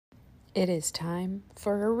It is time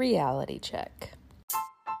for a reality check.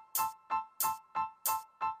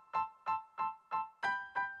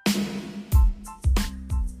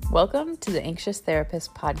 Welcome to the Anxious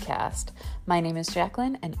Therapist Podcast. My name is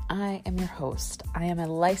Jacqueline and I am your host. I am a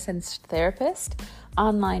licensed therapist,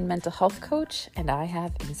 online mental health coach, and I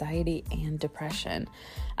have anxiety and depression.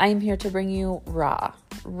 I am here to bring you raw,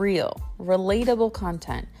 real, relatable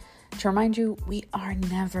content to remind you we are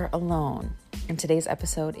never alone. And today's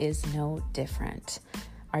episode is no different.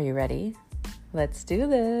 Are you ready? Let's do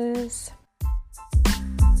this.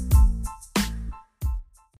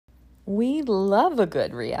 We love a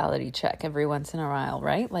good reality check every once in a while,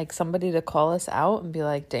 right? Like somebody to call us out and be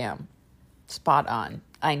like, damn, spot on.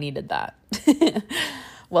 I needed that.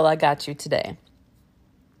 Well, I got you today.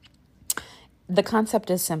 The concept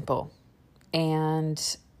is simple, and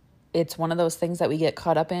it's one of those things that we get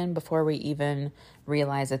caught up in before we even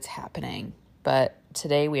realize it's happening. But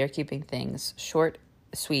today we are keeping things short,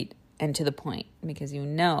 sweet, and to the point because you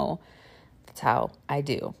know that's how I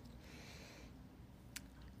do.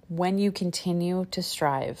 When you continue to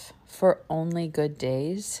strive for only good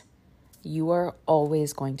days, you are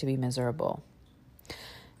always going to be miserable.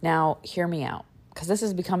 Now, hear me out, because this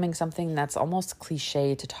is becoming something that's almost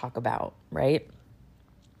cliche to talk about, right?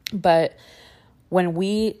 But when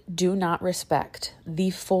we do not respect the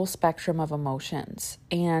full spectrum of emotions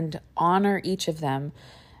and honor each of them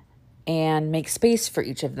and make space for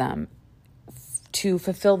each of them to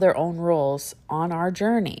fulfill their own roles on our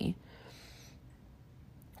journey,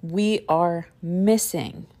 we are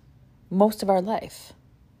missing most of our life.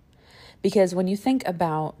 Because when you think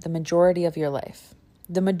about the majority of your life,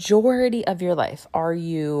 are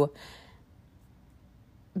you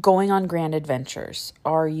going on grand adventures?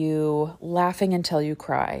 Are you laughing until you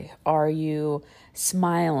cry? Are you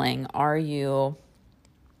smiling? Are you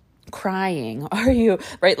crying? Are you,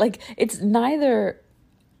 right? Like, it's neither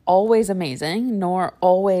always amazing nor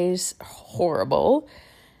always horrible.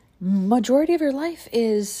 Majority of your life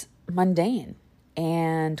is mundane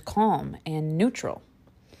and calm and neutral.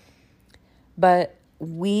 But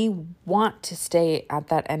we want to stay at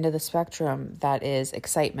that end of the spectrum that is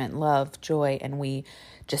excitement, love, joy, and we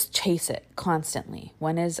just chase it constantly.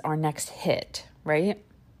 When is our next hit, right?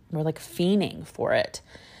 We're like fiending for it.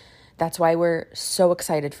 That's why we're so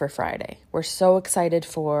excited for Friday. We're so excited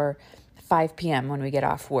for 5 p.m. when we get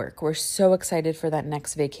off work. We're so excited for that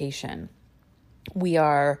next vacation. We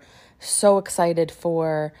are so excited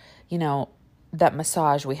for, that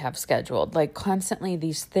massage we have scheduled. Like constantly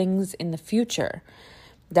these things in the future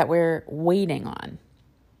that we're waiting on.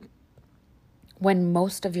 When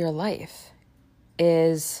most of your life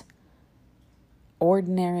is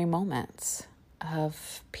ordinary moments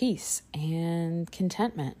of peace and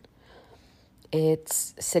contentment.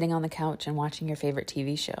 It's sitting on the couch and watching your favorite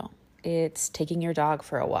TV show. It's taking your dog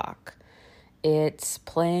for a walk. It's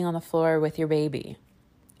playing on the floor with your baby.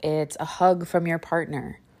 It's a hug from your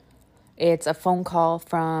partner. It's a phone call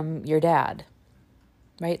from your dad,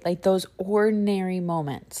 right? Like those ordinary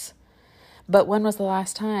moments. But when was the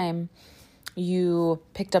last time you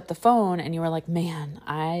picked up the phone and you were like, man,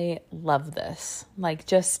 I love this. Like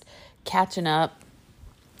just catching up,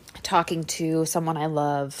 talking to someone I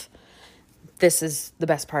love. This is the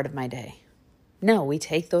best part of my day. No, we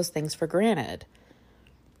take those things for granted.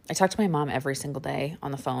 I talk to my mom every single day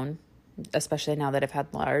on the phone, especially now that I've had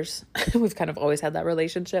Lars. We've kind of always had that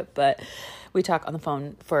relationship, but we talk on the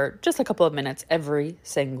phone for just a couple of minutes every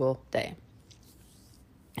single day.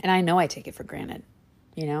 And I know I take it for granted,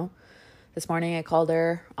 This morning I called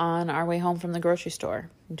her on our way home from the grocery store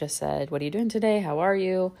and just said, what are you doing today? How are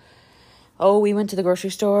you? Oh, we went to the grocery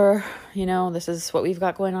store. This is what we've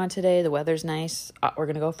got going on today. The weather's nice. We're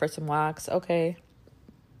going to go for some walks. Okay.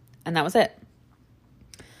 And that was it.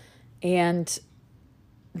 And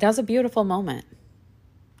that was a beautiful moment.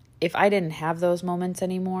 If I didn't have those moments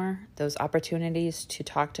anymore, those opportunities to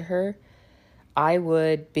talk to her, I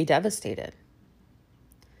would be devastated.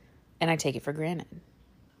 And I take it for granted.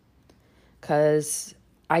 Because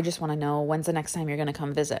I just want to know, when's the next time you're going to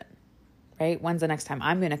come visit? Right? When's the next time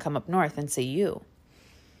I'm going to come up north and see you?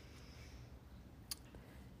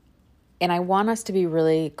 And I want us to be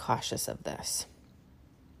really cautious of this.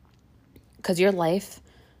 Because your life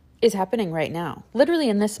is happening right now. Literally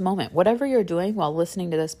in this moment. Whatever you're doing while listening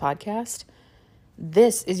to this podcast,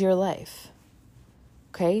 this is your life.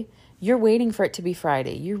 Okay? You're waiting for it to be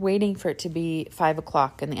Friday. You're waiting for it to be 5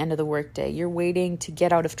 o'clock and the end of the workday. You're waiting to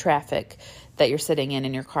get out of traffic that you're sitting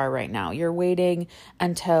in your car right now. You're waiting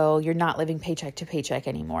until you're not living paycheck to paycheck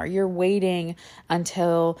anymore. You're waiting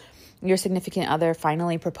until your significant other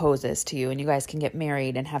finally proposes to you and you guys can get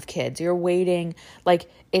married and have kids. You're waiting, like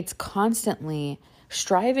it's constantly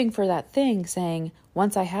striving for that thing, saying,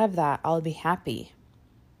 once I have that, I'll be happy.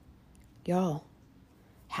 Y'all,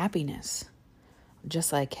 happiness,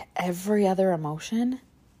 just like every other emotion,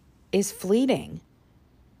 is fleeting.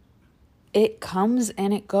 It comes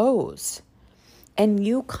and it goes. And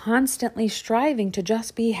you constantly striving to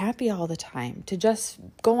just be happy all the time, to just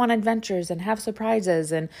go on adventures and have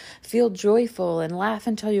surprises and feel joyful and laugh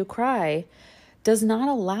until you cry, does not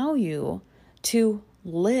allow you to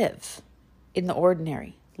live in the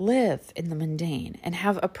ordinary, live in the mundane, and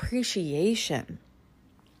have appreciation.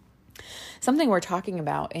 Something we're talking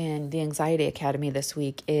about in the Anxiety Academy this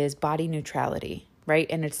week is body neutrality, right?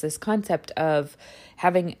 And it's this concept of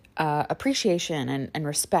having appreciation and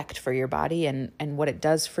respect for your body and what it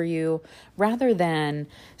does for you, rather than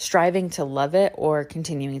striving to love it or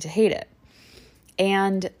continuing to hate it.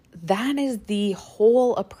 And that is the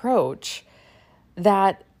whole approach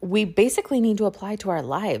that we basically need to apply to our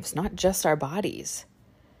lives, not just our bodies.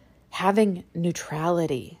 Having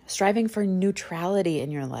neutrality, striving for neutrality in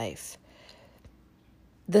your life.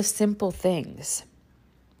 The simple things.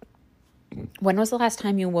 When was the last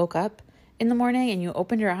time you woke up in the morning and you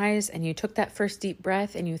opened your eyes and you took that first deep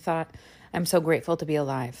breath and you thought, I'm so grateful to be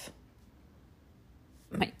alive?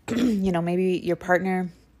 Maybe your partner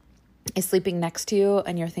is sleeping next to you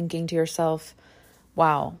and you're thinking to yourself,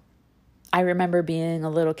 wow, I remember being a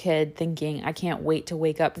little kid thinking, I can't wait to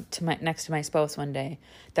wake up next to my spouse one day.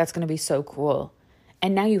 That's going to be so cool.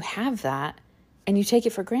 And now you have that and you take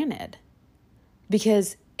it for granted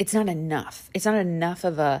because it's not enough. It's not enough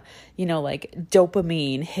of a,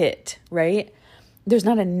 dopamine hit, right? There's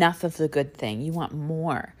not enough of the good thing. You want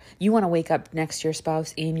more. You want to wake up next to your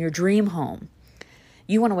spouse in your dream home.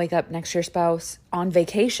 You want to wake up next to your spouse on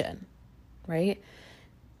vacation, right?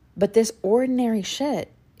 But this ordinary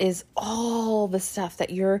shit is all the stuff that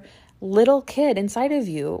your little kid inside of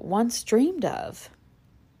you once dreamed of.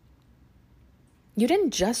 You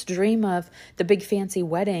didn't just dream of the big fancy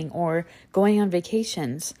wedding or going on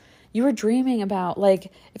vacations. You were dreaming about,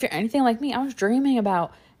 if you're anything like me, I was dreaming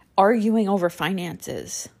about arguing over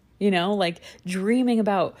finances, dreaming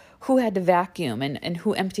about who had to vacuum and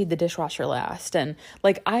who emptied the dishwasher last. And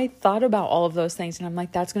I thought about all of those things and I'm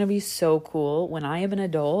like, that's going to be so cool when I am an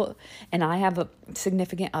adult and I have a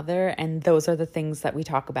significant other and those are the things that we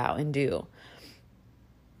talk about and do.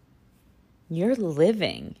 You're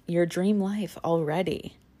living your dream life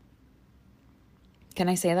already. Can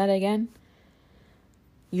I say that again?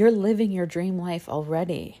 You're living your dream life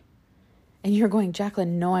already. And you're going,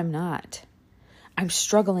 Jacqueline, no, I'm not. I'm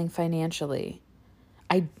struggling financially.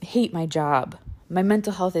 I hate my job. My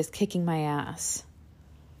mental health is kicking my ass.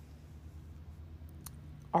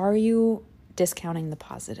 Are you discounting the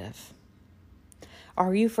positive?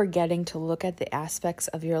 Are you forgetting to look at the aspects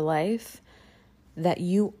of your life that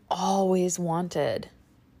you always wanted,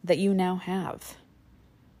 that you now have?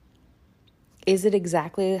 Is it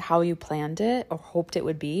exactly how you planned it or hoped it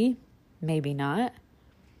would be? Maybe not.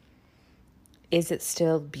 Is it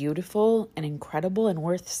still beautiful and incredible and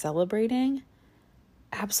worth celebrating?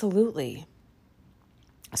 Absolutely.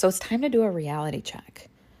 So it's time to do a reality check.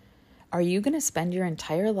 Are you going to spend your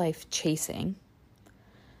entire life chasing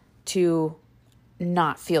to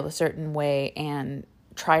not feel a certain way and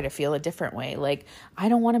try to feel a different way? I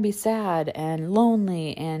don't want to be sad and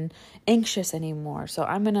lonely and anxious anymore, so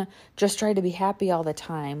I'm going to just try to be happy all the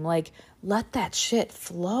time. Let that shit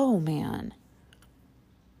flow, man.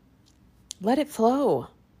 Let it flow.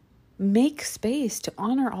 Make space to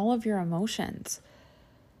honor all of your emotions.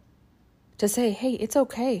 To say, hey, it's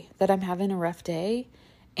okay that I'm having a rough day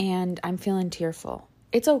and I'm feeling tearful.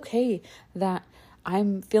 It's okay that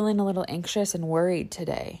I'm feeling a little anxious and worried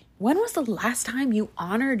today. When was the last time you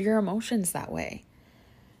honored your emotions that way?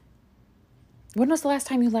 When was the last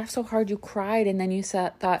time you laughed so hard you cried and then you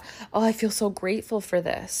thought, oh, I feel so grateful for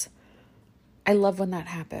this? I love when that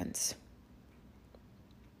happens.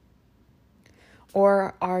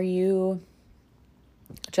 Or are you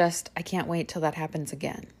just, I can't wait till that happens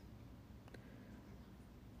again?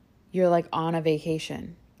 You're on a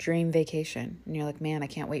vacation, dream vacation, and you're like, man, I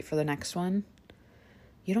can't wait for the next one.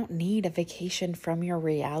 You don't need a vacation from your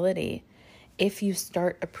reality if you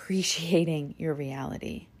start appreciating your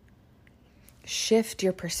reality. Shift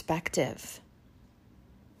your perspective.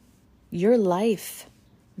 Your life,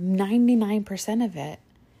 99% of it,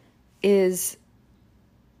 is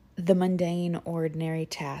the mundane, ordinary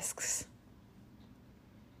tasks.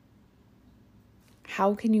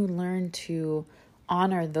 How can you learn to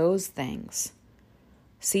honor those things?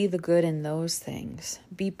 See the good in those things.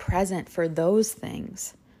 Be present for those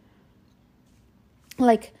things.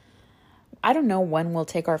 Like, I don't know when we'll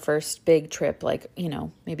take our first big trip, like,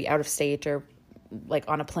 maybe out of state or like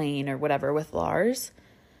on a plane or whatever with Lars.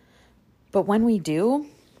 But when we do,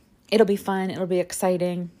 it'll be fun. It'll be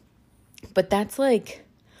exciting. But that's like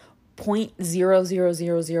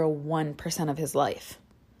 0.00001% of his life.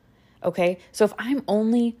 Okay? So if I'm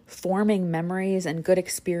only forming memories and good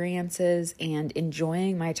experiences and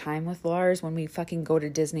enjoying my time with Lars when we fucking go to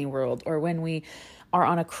Disney World, or when we are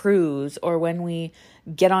on a cruise, or when we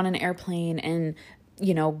get on an airplane and,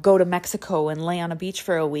 go to Mexico and lay on a beach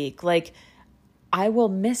for a week, like, I will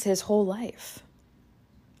miss his whole life.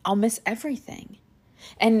 I'll miss everything.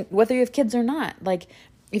 And whether you have kids or not, like,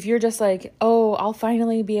 if you're just like, oh, I'll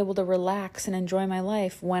finally be able to relax and enjoy my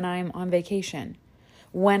life when I'm on vacation,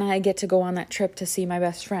 when I get to go on that trip to see my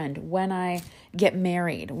best friend, when I get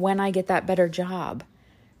married, when I get that better job.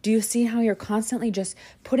 Do you see how you're constantly just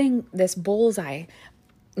putting this bullseye,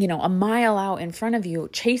 a mile out in front of you,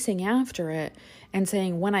 chasing after it and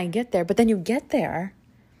saying, when I get there, but then you get there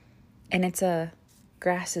and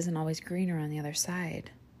grass isn't always greener on the other side.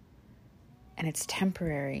 And it's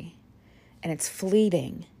temporary and it's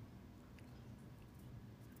fleeting.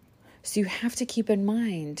 So you have to keep in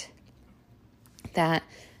mind that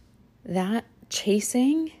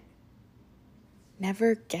chasing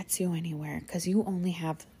never gets you anywhere, because you only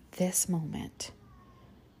have this moment,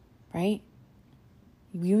 right?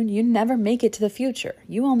 You never make it to the future.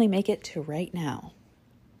 You only make it to right now.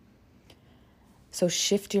 So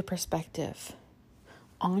shift your perspective.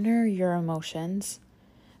 Honor your emotions,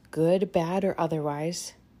 good, bad, or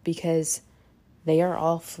otherwise, because they are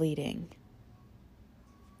all fleeting.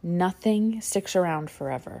 Nothing sticks around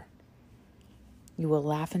forever. You will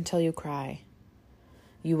laugh until you cry.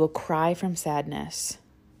 You will cry from sadness.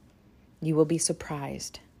 You will be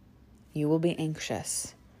surprised. You will be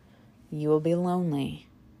anxious. You will be lonely.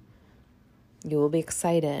 You will be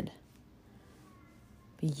excited.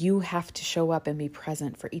 You have to show up and be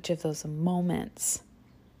present for each of those moments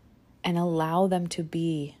and allow them to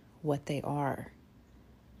be what they are,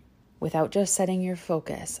 without just setting your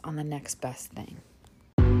focus on the next best thing.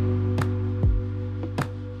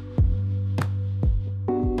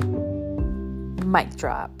 Mic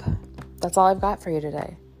drop. That's all I've got for you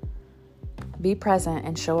today. Be present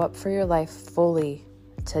and show up for your life fully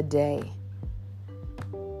today.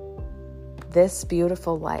 This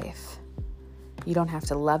beautiful life, you don't have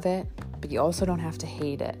to love it, but you also don't have to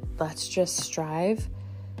hate it. Let's just strive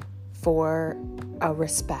for a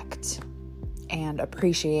respect and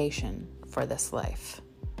appreciation for this life.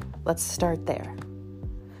 Let's start there.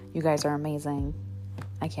 You guys are amazing.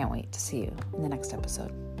 I can't wait to see you in the next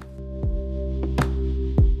episode.